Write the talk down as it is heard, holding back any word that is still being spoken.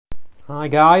Hi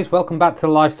guys, welcome back to the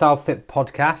Lifestyle Fit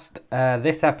podcast.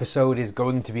 This episode is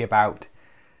going to be about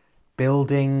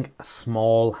building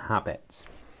small habits.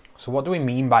 So what do we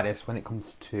mean by this when it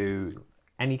comes to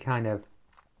any kind of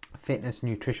fitness,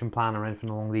 nutrition plan or anything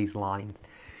along these lines?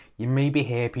 You maybe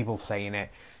hear people saying it,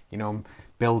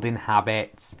 building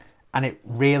habits, and it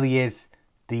really is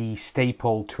the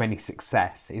staple to any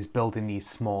success is building these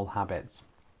small habits.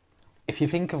 If you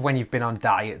think of when you've been on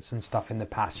diets and stuff in the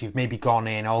past, you've maybe gone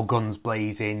in all guns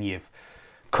blazing, you've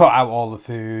cut out all the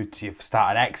foods, you've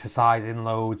started exercising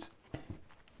loads.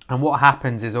 And what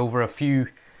happens is over a few,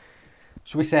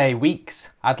 should we say weeks?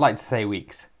 I'd like to say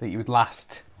weeks, that you would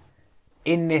last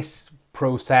in this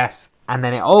process. And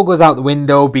then it all goes out the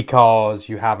window because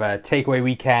you have a takeaway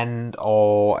weekend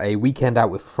or a weekend out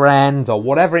with friends or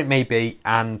whatever it may be.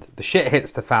 And the shit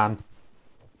hits the fan.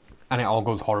 And it all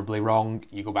goes horribly wrong,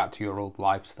 you go back to your old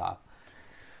lifestyle.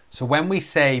 So when we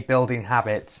say building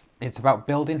habits, it's about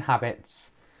building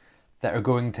habits that are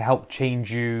going to help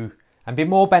change you and be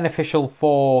more beneficial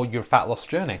for your fat loss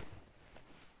journey.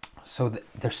 So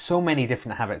there's so many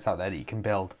different habits out there that you can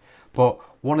build. But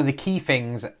one of the key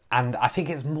things, and I think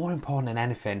it's more important than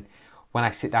anything, when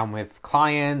I sit down with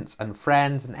clients and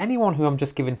friends and anyone who I'm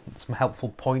just giving some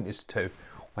helpful pointers to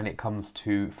when it comes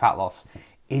to fat loss,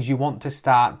 is you want to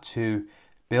start to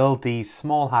build these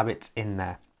small habits in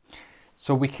there.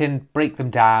 So we can break them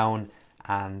down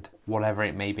and whatever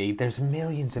it may be. There's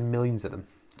millions and millions of them.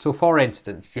 So for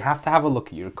instance, you have to have a look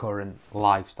at your current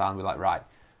lifestyle and be like, right,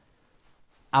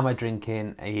 am I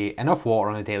drinking enough water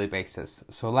on a daily basis?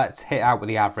 So let's hit out with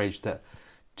the average that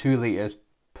 2 litres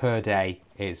per day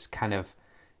is kind of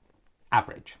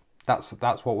average. That's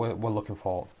what we're looking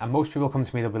for. And most people come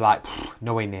to me, they'll be like,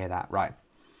 nowhere near that, right?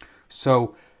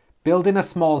 So building a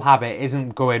small habit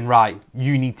isn't going, right,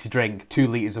 you need to drink 2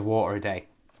 litres of water a day.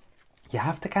 You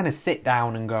have to kind of sit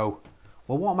down and go,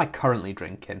 well, what am I currently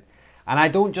drinking? And I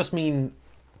don't just mean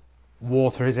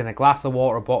water as in a glass of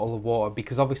water, a bottle of water,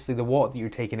 because obviously the water that you're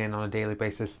taking in on a daily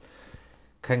basis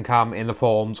can come in the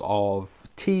forms of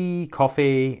tea,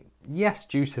 coffee, yes,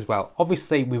 juice as well.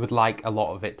 Obviously, we would like a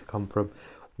lot of it to come from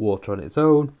water on its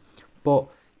own, but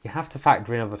you have to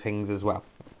factor in other things as well.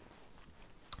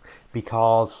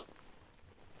 Because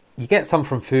you get some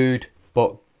from food,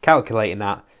 but calculating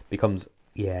that becomes,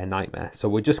 a nightmare. So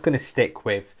we're just going to stick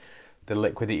with the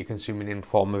liquid that you're consuming in the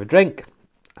form of a drink,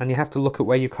 and you have to look at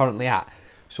where you're currently at.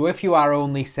 So if you are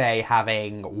only, say,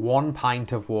 having 1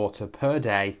 pint of water per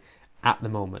day at the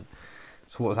moment,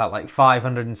 so what was that, like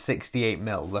 568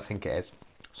 mils, I think it is.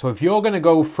 So if you're going to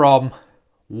go from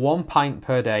 1 pint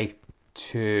per day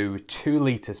to 2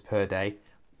 litres per day,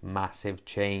 massive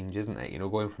change, isn't it?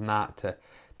 Going from that to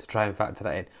try and factor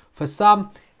that in. For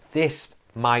some, this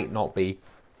might not be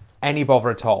any bother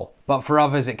at all, but for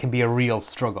others it can be a real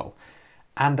struggle.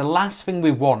 And the last thing we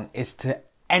want is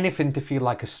anything to feel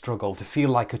like a struggle, to feel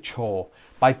like a chore.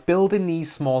 By building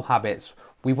these small habits,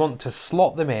 we want to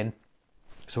slot them in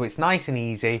so it's nice and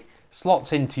easy,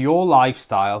 slots into your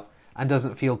lifestyle and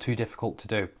doesn't feel too difficult to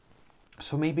do.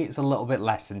 So maybe it's a little bit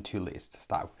less than 2 litres to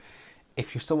start.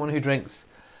 If you're someone who drinks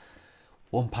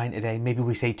 1 pint a day, maybe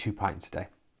we say 2 pints a day,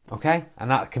 okay? And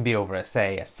that can be over,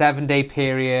 say, a 7-day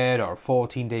period or a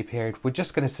 14-day period. We're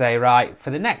just going to say, right, for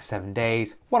the next 7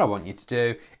 days, what I want you to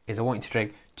do is I want you to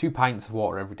drink 2 pints of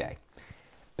water every day.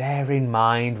 Bear in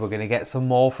mind, we're going to get some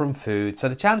more from food, so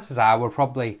the chances are we're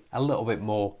probably a little bit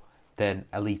more than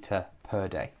a litre per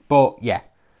day. But yeah,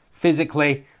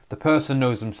 physically, the person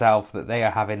knows themselves that they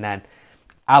are having then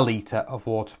a litre of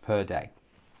water per day.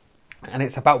 And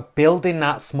it's about building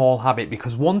that small habit,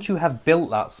 because once you have built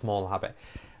that small habit,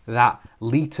 that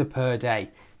litre per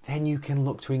day, then you can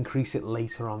look to increase it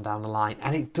later on down the line.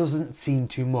 And it doesn't seem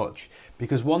too much,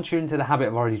 because once you're into the habit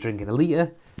of already drinking a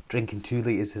litre, drinking 2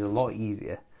 litres is a lot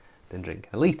easier than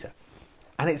drinking a litre.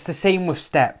 And it's the same with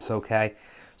steps, okay?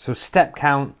 So step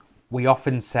count, we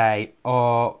often say,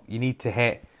 you need to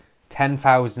hit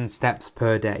 10,000 steps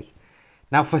per day.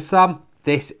 Now for some,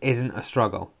 this isn't a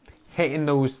struggle. Hitting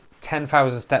those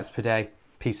 10,000 steps per day,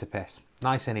 piece of piss,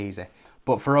 nice and easy.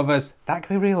 But for others, that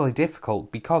can be really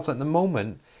difficult, because at the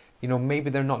moment,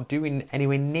 maybe they're not doing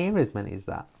anywhere near as many as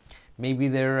that. Maybe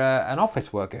they're an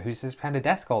office worker who sits behind a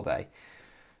desk all day.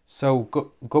 So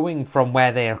going from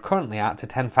where they are currently at to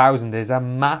 10,000 is a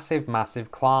massive, massive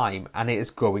climb, and it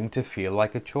is going to feel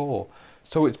like a chore.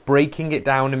 So it's breaking it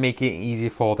down and making it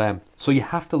easier for them. So you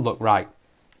have to look, right,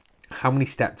 how many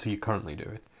steps are you currently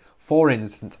doing? For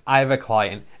instance, I have a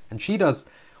client, and she does,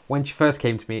 when she first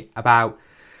came to me, about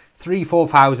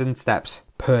 3,000-4,000 steps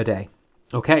per day.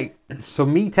 Okay, so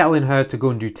me telling her to go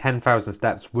and do 10,000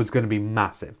 steps was going to be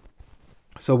massive.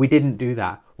 So we didn't do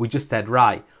that. We just said,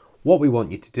 right, what we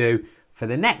want you to do for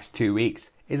the next 2 weeks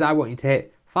is I want you to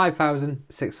hit 5,000,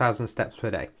 6,000 steps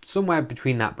per day, somewhere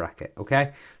between that bracket,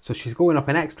 okay? So she's going up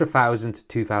an extra 1,000 to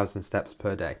 2,000 steps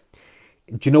per day.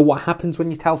 Do you know what happens when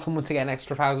you tell someone to get an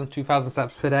extra 1,000, 2,000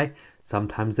 steps per day?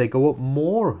 Sometimes they go up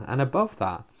more and above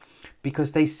that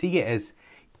because they see it as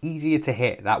easier to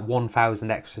hit that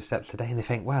 1,000 extra steps a day, and they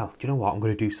think, well, do you know what? I'm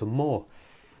going to do some more.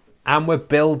 And we're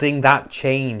building that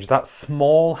change. That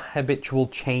small habitual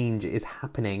change is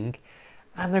happening,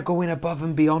 and they're going above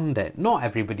and beyond it. Not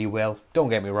everybody will. Don't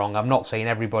get me wrong. I'm not saying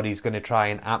everybody's going to try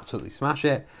and absolutely smash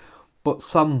it, but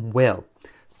some will.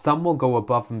 Some will go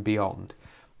above and beyond,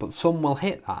 but some will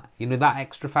hit that. You know, that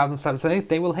extra 1,000 steps a day,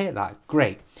 they will hit that.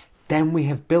 Great. Then we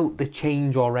have built the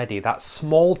change already. That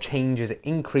small change is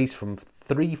increased from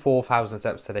 3,000-4,000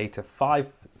 steps a day to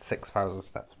 5,000-6,000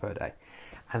 steps per day.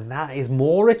 And that is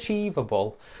more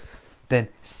achievable than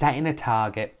setting a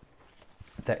target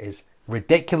that is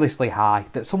ridiculously high,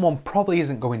 that someone probably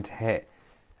isn't going to hit,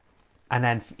 and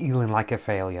then feeling like a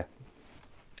failure.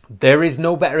 There is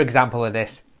no better example of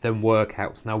this than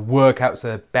workouts. Now, workouts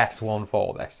are the best one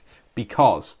for this,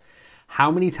 because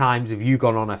how many times have you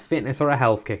gone on a fitness or a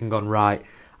health kick and gone, right,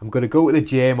 I'm going to go to the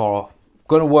gym or I'm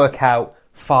going to work out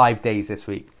 5 days this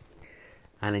week.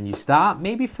 And then you start,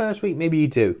 maybe first week, maybe you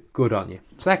do. Good on you.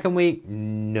 Second week,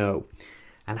 no.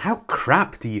 And how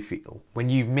crap do you feel when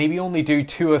you maybe only do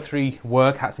 2 or 3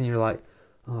 workouts and you're like,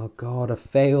 oh God, I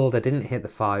failed. I didn't hit the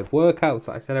 5 workouts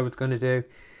that I said I was going to do.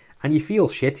 And you feel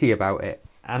shitty about it.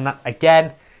 And that,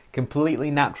 again,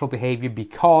 completely natural behavior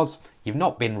because you've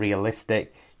not been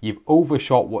realistic. You've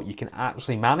overshot what you can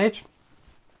actually manage.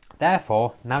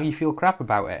 Therefore, now you feel crap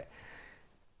about it.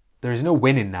 There is no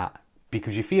win in that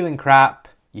because you're feeling crap,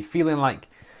 you're feeling like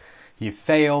you've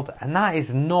failed, and that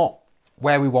is not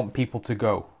where we want people to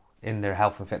go in their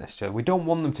health and fitness journey. We don't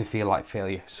want them to feel like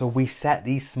failure, so we set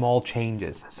these small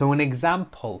changes. So an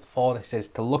example for this is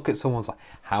to look at someone's like,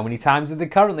 how many times are they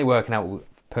currently working out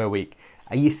per week?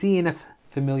 Are you seeing a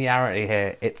familiarity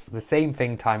here? It's the same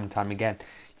thing time and time again.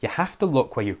 You have to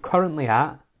look where you're currently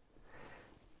at,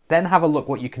 then have a look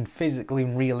what you can physically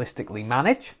and realistically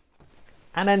manage,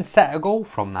 and then set a goal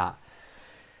from that.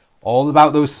 All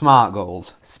about those SMART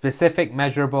goals. Specific,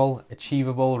 measurable,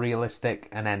 achievable, realistic,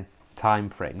 and then time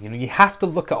frame. You know, you have to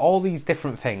look at all these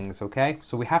different things, okay?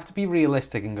 So we have to be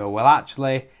realistic and go, well,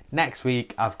 actually, next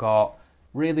week I've got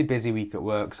really busy week at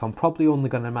work, so I'm probably only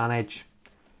going to manage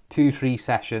 2-3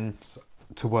 sessions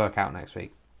to work out next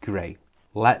week. Great.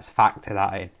 Let's factor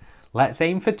that in. Let's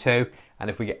aim for 2, and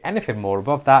if we get anything more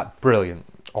above that, brilliant.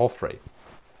 Or 3.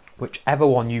 Whichever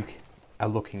one you are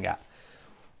looking at.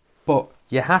 But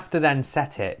you have to then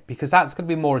set it because that's going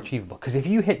to be more achievable. Because if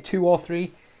you hit 2 or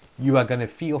 3, you are going to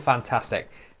feel fantastic.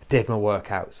 Did my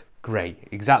workouts. Great.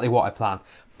 Exactly what I planned.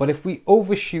 But if we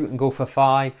overshoot and go for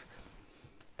 5,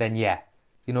 then yeah,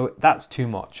 you know, that's too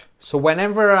much. So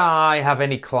whenever I have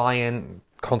any client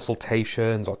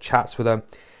consultations or chats with them,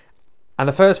 and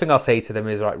the first thing I'll say to them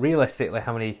is, right, realistically,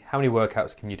 how many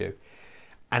workouts can you do?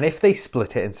 And if they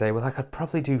split it and say, well, I could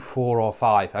probably do 4 or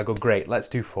 5, I go, great, let's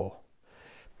do 4.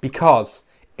 Because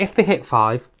if they hit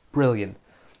 5, brilliant.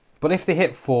 But if they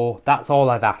hit 4, that's all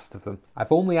I've asked of them.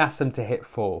 I've only asked them to hit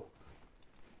 4.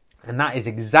 And that is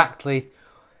exactly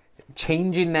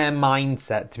changing their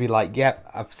mindset to be like, yep,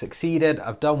 I've succeeded,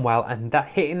 I've done well. And that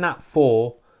hitting that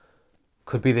 4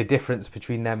 could be the difference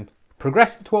between them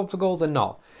progressing towards the goals or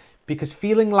not. Because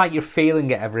feeling like you're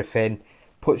failing at everything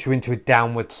puts you into a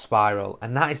downward spiral.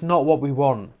 And that is not what we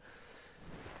want.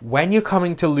 When you're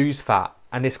coming to lose fat,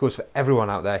 and this goes for everyone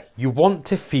out there, you want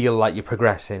to feel like you're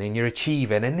progressing and you're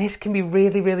achieving. And this can be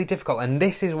really, really difficult. And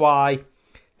this is why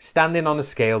standing on the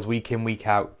scales week in, week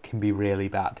out can be really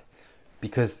bad.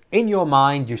 Because in your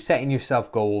mind, you're setting yourself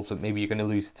goals that maybe you're going to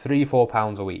lose 3-4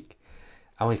 pounds a week.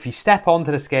 And if you step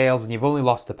onto the scales and you've only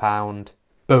lost a pound,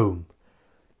 boom.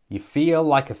 You feel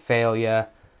like a failure.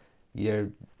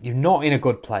 You're not in a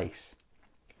good place.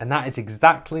 And that is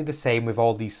exactly the same with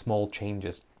all these small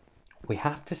changes. We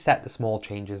have to set the small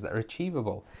changes that are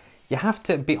achievable. You have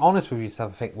to be honest with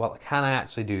yourself and think, well, can I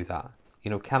actually do that?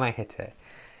 You know, can I hit it?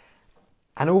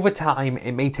 And over time,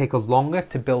 it may take us longer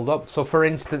to build up. So for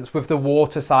instance, with the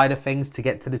water side of things, to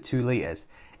get to the 2 litres,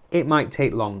 it might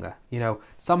take longer. You know,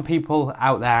 some people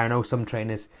out there, I know some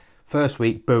trainers, first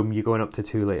week, boom, you're going up to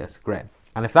 2 litres. Great.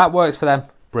 And if that works for them,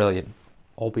 brilliant.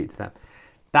 All beat to them.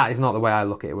 That is not the way I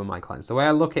look at it with my clients. The way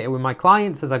I look at it with my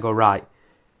clients is I go, right,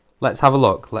 let's have a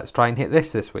look. Let's try and hit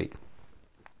this week.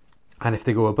 And if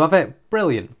they go above it,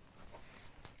 brilliant.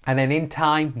 And then in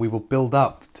time, we will build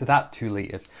up to that 2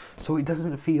 litres. So it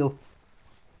doesn't feel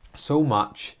so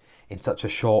much in such a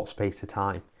short space of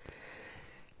time.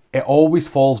 it always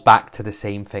falls back to the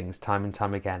same things time and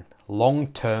time again.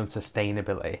 Long-term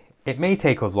sustainability. It may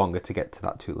take us longer to get to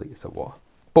that 2 litres of water,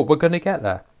 but we're going to get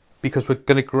there because we're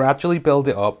going to gradually build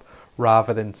it up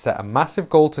rather than set a massive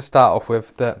goal to start off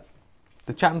with that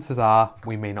the chances are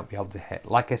we may not be able to hit.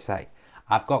 Like I say,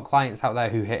 I've got clients out there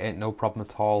who hit it no problem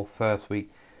at all first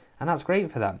week, and that's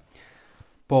great for them.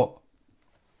 But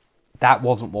that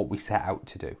wasn't what we set out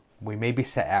to do. We maybe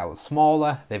set out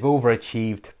smaller, they've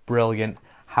overachieved, brilliant.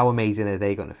 How amazing are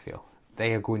they going to feel?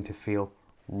 They are going to feel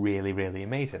really, really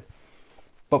amazing.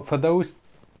 But for those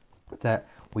that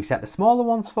we set the smaller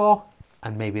ones for,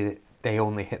 and maybe they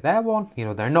only hit their one,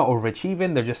 they're not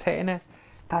overachieving, they're just hitting it,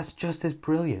 that's just as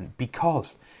brilliant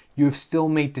because you've still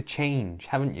made the change,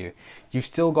 haven't you? You've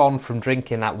still gone from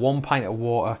drinking that 1 pint of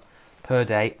water per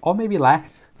day, or maybe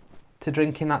less, to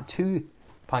drinking that 2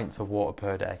 pints of water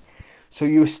per day. So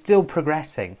you're still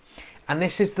progressing. And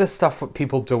this is the stuff that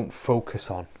people don't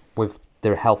focus on with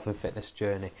their health and fitness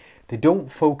journey. They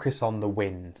don't focus on the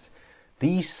wins.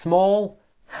 These small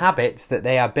habits that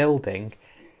they are building,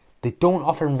 they don't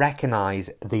often recognize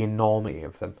the enormity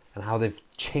of them and how they've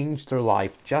changed their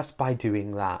life just by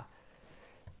doing that.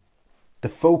 The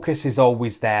focus is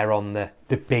always there on the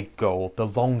big goal, the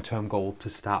long-term goal to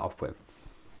start off with.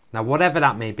 Now, whatever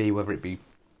that may be, whether it be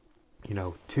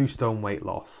 2 stone weight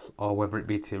loss, or whether it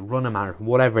be to run a marathon,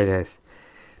 whatever it is,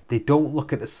 they don't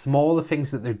look at the smaller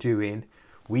things that they're doing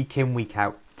week in, week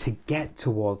out to get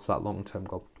towards that long-term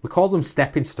goal. We call them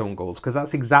stepping stone goals because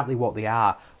that's exactly what they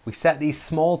are. We set these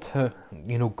small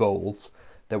goals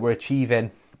that we're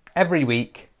achieving every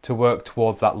week to work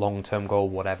towards that long-term goal,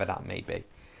 whatever that may be.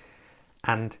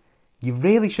 And you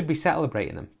really should be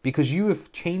celebrating them because you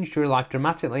have changed your life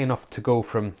dramatically enough to go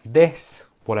from this,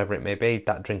 whatever it may be,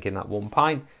 that drinking that 1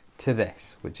 pint, to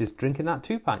this, which is drinking that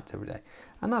 2 pints every day.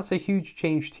 And that's a huge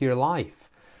change to your life.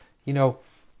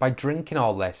 By drinking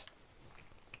all this,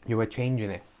 you are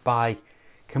changing it. By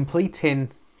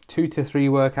completing 2 to 3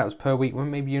 workouts per week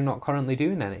when maybe you're not currently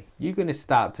doing any, you're going to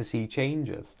start to see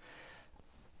changes.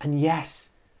 And yes,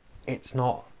 it's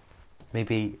not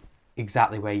maybe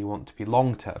exactly where you want to be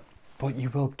long term, but you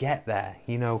will get there.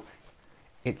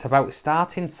 It's about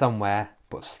starting somewhere,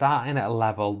 but starting at a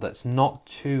level that's not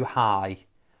too high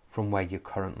from where you're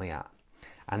currently at.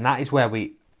 And that is where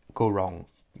we go wrong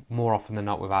more often than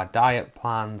not with our diet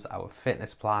plans, our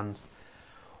fitness plans.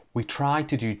 We try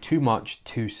to do too much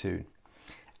too soon.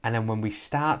 And then when we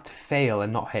start to fail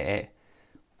and not hit it,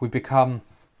 we become,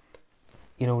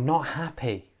 not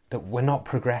happy that we're not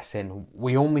progressing.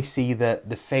 We only see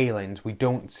the failings. We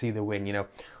don't see the win.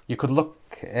 You could look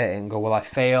at it and go, well, I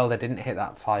failed. I didn't hit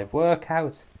that 5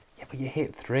 workouts. Yeah, but you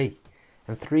hit 3.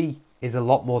 And 3 is a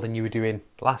lot more than you were doing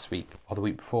last week or the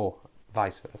week before,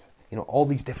 vice versa. All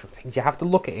these different things. You have to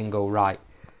look at it and go, right,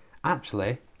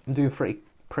 actually, I'm doing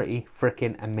pretty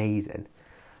freaking amazing.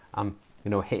 I'm,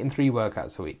 hitting 3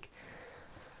 workouts a week.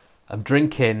 I'm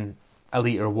drinking a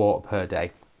litre of water per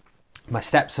day. My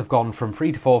steps have gone from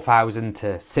 3,000 to 4,000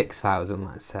 to 6,000,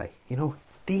 let's say.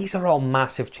 These are all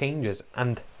massive changes,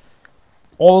 and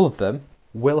all of them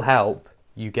will help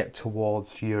you get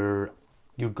towards your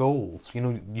goals.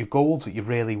 Your goals that you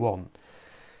really want.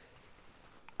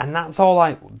 And that's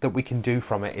all that we can do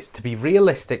from it, is to be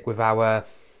realistic with our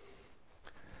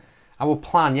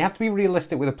plan. You have to be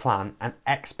realistic with a plan and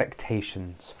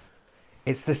expectations.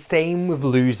 It's the same with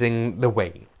losing the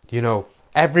weight.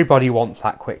 Everybody wants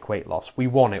that quick weight loss. We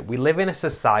want it. We live in a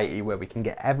society where we can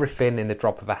get everything in the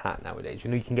drop of a hat nowadays.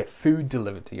 You can get food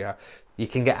delivered to you. You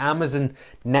can get Amazon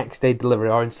next day delivery,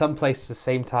 or in some places at the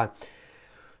same time.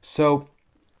 So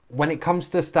when it comes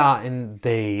to starting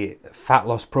the fat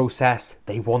loss process,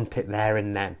 they want it there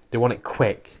and then. They want it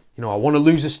quick. I want to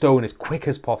lose a stone as quick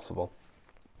as possible.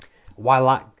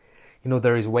 While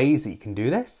there is ways that you can do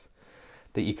this,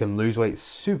 that you can lose weight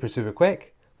super, super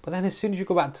quick. But then as soon as you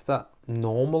go back to that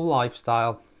normal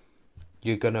lifestyle,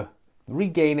 you're going to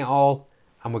regain it all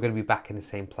and we're going to be back in the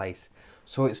same place.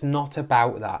 So it's not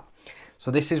about that. So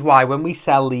this is why when we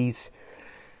sell these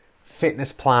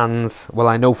fitness plans, well,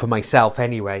 I know for myself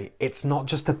anyway, it's not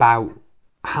just about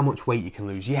how much weight you can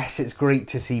lose. Yes, it's great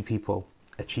to see people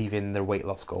achieving their weight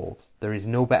loss goals. There is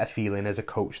no better feeling as a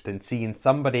coach than seeing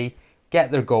somebody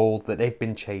get their goal that they've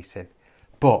been chasing.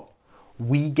 But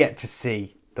we get to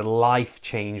see the life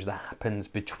change that happens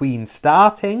between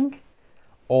starting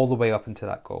all the way up into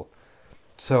that goal.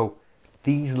 So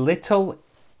these little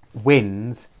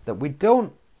wins that we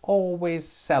don't always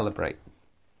celebrate,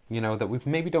 that we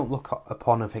maybe don't look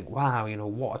upon and think, wow,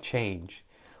 what a change.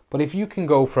 But if you can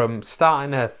go from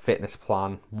starting a fitness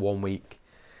plan 1 week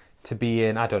to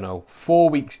being, 4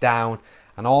 weeks down,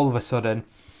 and all of a sudden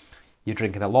you're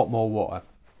drinking a lot more water.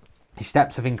 Your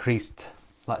steps have increased,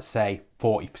 let's say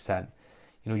 40%.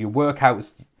 Your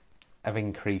workouts have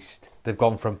increased. They've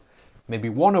gone from maybe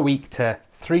 1 a week to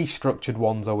 3 structured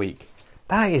ones a week.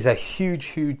 That is a huge,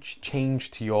 huge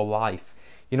change to your life.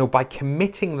 By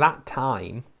committing that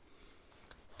time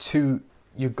to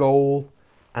your goal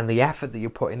and the effort that you're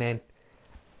putting in,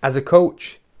 as a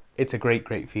coach, it's a great,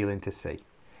 great feeling to see.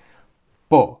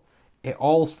 But it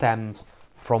all stems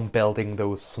from building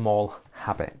those small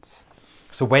habits.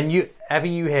 So whenever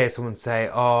you hear someone say,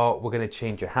 oh, we're going to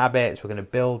change your habits, we're going to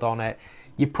build on it,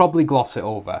 you probably gloss it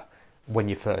over when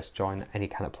you first join any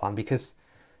kind of plan, because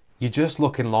you're just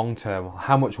looking long term.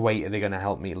 How much weight are they going to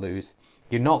help me lose?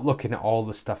 You're not looking at all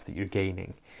the stuff that you're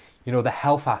gaining, the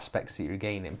health aspects that you're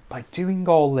gaining. By doing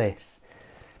all this,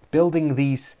 building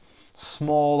these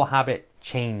small habit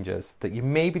changes that you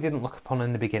maybe didn't look upon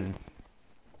in the beginning,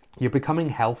 you're becoming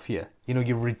healthier.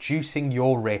 You're reducing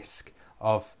your risk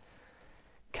of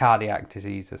cardiac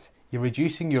diseases. You're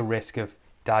reducing your risk of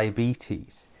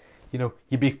diabetes. You're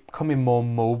becoming more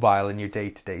mobile in your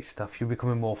day-to-day stuff. You're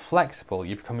becoming more flexible.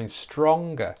 You're becoming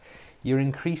stronger. You're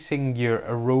increasing your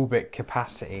aerobic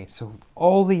capacity. So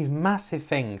all these massive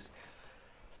things,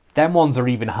 them ones are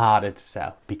even harder to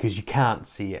sell because you can't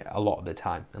see it a lot of the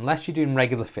time. Unless you're doing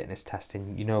regular fitness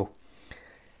testing,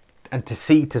 and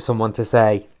to someone to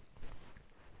say,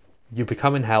 you're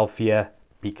becoming healthier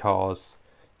because,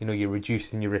 you're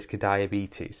reducing your risk of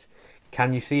diabetes.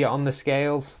 Can you see it on the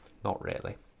scales? Not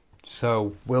really.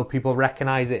 So will people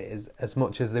recognise it as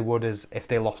much as they would as if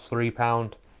they lost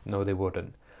 £3? No, they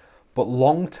wouldn't. But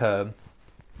long term,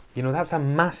 that's a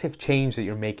massive change that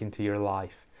you're making to your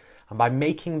life. And by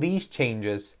making these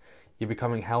changes, you're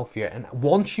becoming healthier. And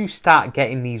once you start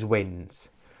getting these wins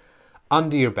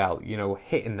under your belt,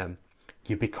 hitting them,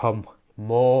 you become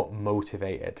more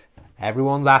motivated.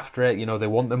 Everyone's after it, they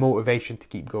want the motivation to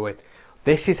keep going.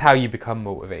 This is how you become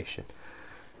motivation.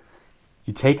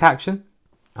 You take action,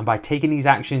 and by taking these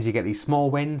actions, you get these small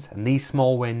wins, and these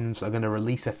small wins are going to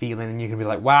release a feeling, and you're going to be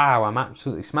like, wow, I'm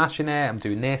absolutely smashing it, I'm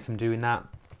doing this, I'm doing that.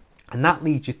 And that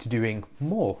leads you to doing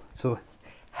more. So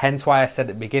hence why I said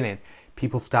at the beginning,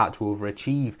 people start to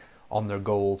overachieve on their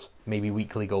goals, maybe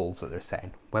weekly goals that they're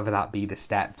setting, whether that be the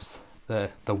steps,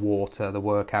 the water, the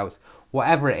workouts,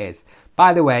 whatever it is.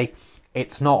 By the way,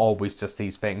 it's not always just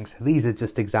these things. These are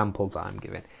just examples I'm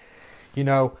giving.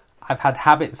 I've had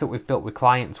habits that we've built with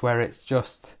clients where it's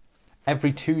just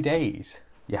every 2 days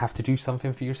you have to do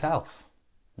something for yourself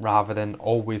rather than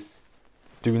always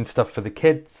doing stuff for the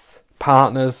kids,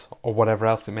 partners, or whatever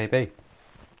else it may be.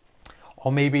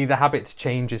 Or maybe the habit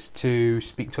changes to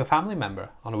speak to a family member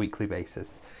on a weekly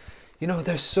basis.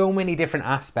 There's so many different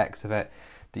aspects of it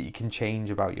that you can change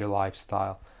about your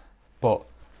lifestyle. But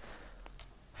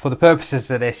for the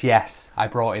purposes of this, yes, I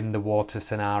brought in the water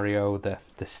scenario, the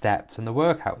steps and the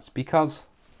workouts, because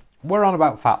we're on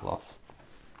about fat loss.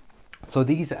 So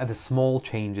these are the small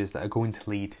changes that are going to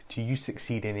lead to you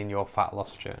succeeding in your fat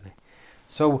loss journey.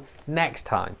 So next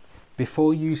time,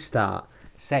 before you start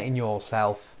setting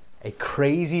yourself a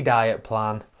crazy diet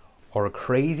plan or a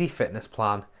crazy fitness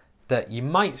plan that you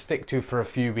might stick to for a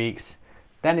few weeks,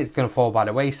 then it's going to fall by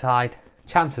the wayside.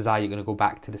 Chances are you're going to go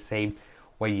back to the same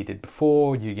way you did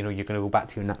before. You're going to go back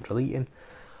to your natural eating.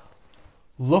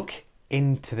 Look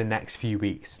into the next few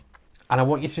weeks, and I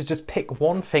want you to just pick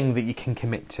one thing that you can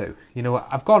commit to.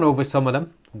 I've gone over some of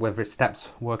them, whether it's steps,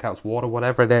 workouts, water,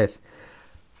 whatever it is.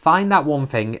 Find that one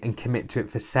thing and commit to it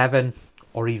for 7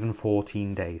 or even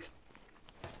 14 days.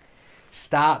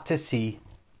 Start to see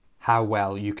how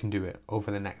well you can do it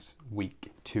over the next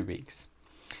week, 2 weeks.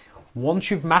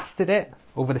 Once you've mastered it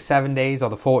over the 7 days or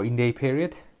the 14-day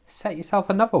period, set yourself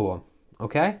another one,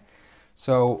 okay?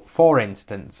 So, for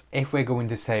instance, if we're going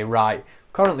to say, right,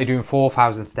 currently doing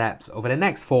 4,000 steps, over the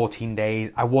next 14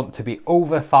 days, I want to be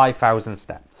over 5,000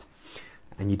 steps.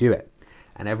 And you do it.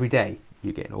 And every day,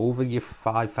 you're getting over your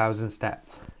 5,000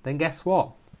 steps. Then guess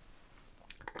what?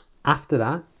 After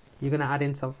that, you're going to add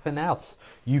in something else.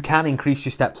 You can increase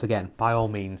your steps again, by all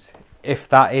means. If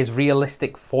that is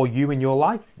realistic for you in your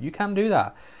life, you can do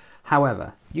that.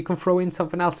 However, you can throw in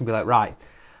something else and be like, right,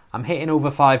 I'm hitting over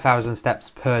 5,000 steps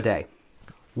per day.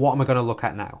 What am I going to look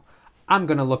at now? I'm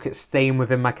going to look at staying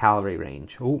within my calorie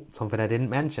range. Oh, something I didn't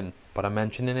mention, but I'm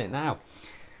mentioning it now.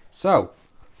 So,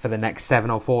 for the next 7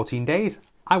 or 14 days,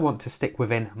 I want to stick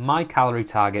within my calorie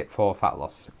target for fat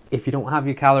loss. If you don't have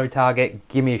your calorie target,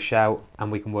 give me a shout and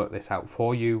we can work this out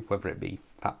for you, whether it be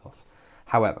fat loss.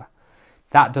 However,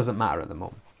 that doesn't matter at the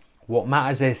moment. What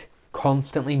matters is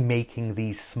constantly making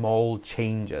these small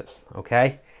changes,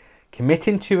 okay?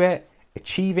 Committing to it,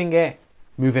 achieving it,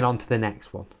 moving on to the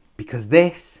next one. Because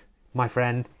this my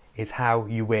friend, is how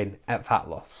you win at fat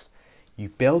loss. You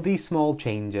build these small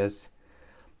changes.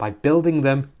 By building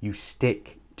them, you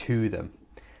stick to them.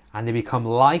 And they become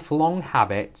lifelong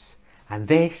habits. And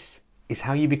this is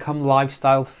how you become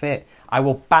lifestyle fit. I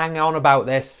will bang on about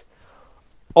this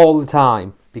all the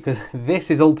time because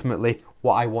this is ultimately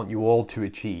what I want you all to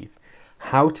achieve.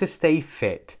 How to stay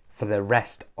fit for the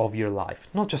rest of your life.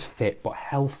 Not just fit, but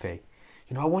healthy.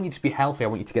 You know, I want you to be healthy. I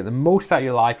want you to get the most out of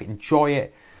your life, enjoy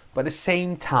it, but at the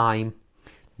same time,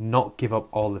 not give up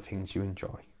all the things you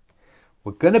enjoy.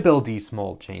 We're going to build these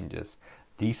small changes.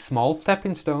 These small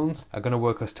stepping stones are going to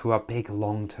work us to our big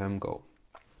long-term goal.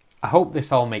 I hope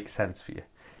this all makes sense for you.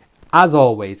 As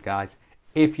always, guys,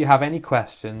 if you have any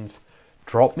questions,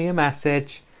 drop me a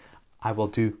message. I will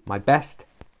do my best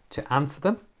to answer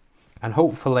them. And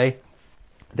hopefully,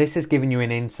 this has given you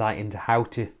an insight into how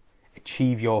to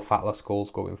achieve your fat loss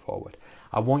goals going forward.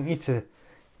 I want you to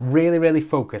really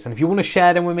focus. And if you want to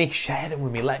share them with me, share them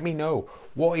with me. Let me know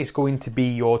what is going to be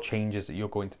your changes that you're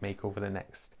going to make over the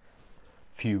next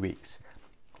few weeks.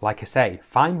 Like I say,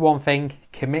 find one thing,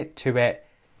 commit to it,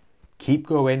 keep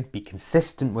going, be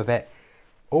consistent with it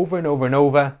over and over and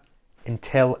over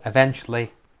until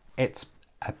eventually it's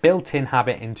a built-in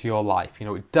habit into your life. You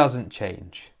know, it doesn't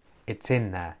change. It's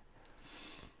in there.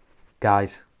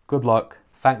 Guys, good luck.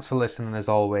 Thanks for listening as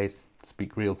always.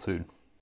 Speak real soon.